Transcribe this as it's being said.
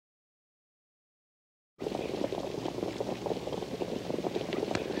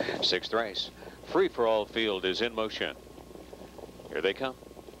Sixth race. Free-for-all field is in motion. Here they come.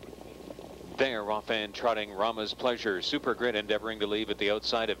 They're off and trotting. Rama's Pleasure. Super Grit endeavoring to leave at the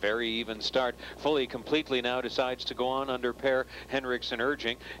outside. A very even start. Fully completely now decides to go on under pair. Henrikson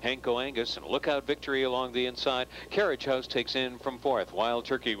urging. Hanko Angus and Lookout Victory along the inside. Carriage House takes in from fourth. Wild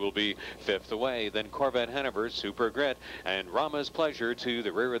Turkey will be fifth away. Then Corvette Hanover, Super Grit, and Rama's Pleasure to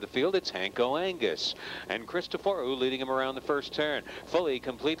the rear of the field. It's Hanko Angus. And Christophoru leading him around the first turn. Fully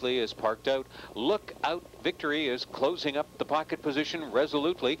completely is parked out. Lookout Victory is closing up the pocket position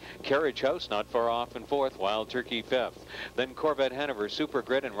resolutely. Carriage House not far off in fourth. Wild Turkey fifth. Then Corvette Hanover, Super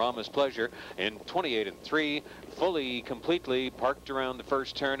Grit, and Rama's Pleasure in 28 and 3. Fully completely parked around the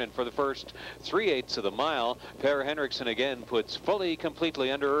first turn, and for the first 3/8 of the mile, Per Henrikson again puts Fully Completely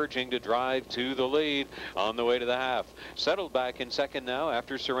under urging to drive to the lead on the way to the half. Settled back in second now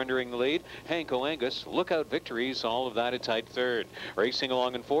after surrendering the lead. Hanko Angus, Lookout Victories, all of that a tight third. Racing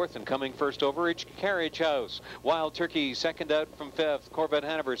along in fourth and coming first over, it's Carriage House. Wild Turkey second out from fifth. Corvette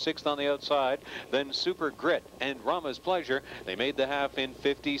Hanover sixth on the outside. Then Super Grit and Rama's Pleasure. They made the half in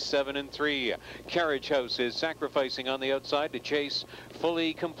 57 and 3. Carriage House is sacrificing on the outside to chase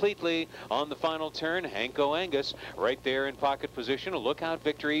Fully Completely on the final turn. Hanko Angus right there in pocket position. A Lookout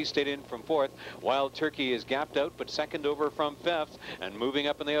Victory stayed in from fourth. Wild Turkey is gapped out but second over from fifth, and moving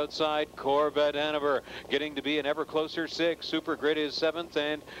up on the outside, Corvette Hanover getting to be an ever closer sixth. Super Grit is seventh,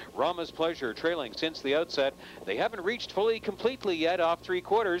 and Rama's Pleasure trailing since the outset. They haven't reached Fully Completely yet off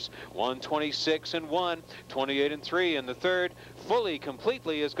 3/4. 126 and 1, 28 and 3 in the third. Fully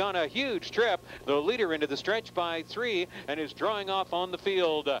Completely has gone a huge trip. The leader into the stretch by 3 and is drawing off on the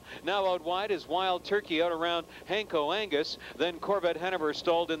field. Now out wide is Wild Turkey out around Hanko Angus. Then Corvette Hanover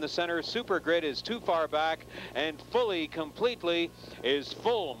stalled in the center. Super Grit is too far back, and Fully Completely is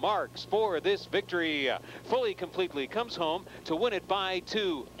full marks for this victory. Fully Completely comes home to win it by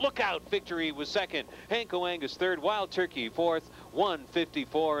 2. Lookout Victory was second. Hanko Angus third. Wild Turkey fourth.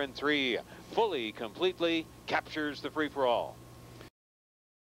 154 and 3. Fully Completely captures the free-for-all.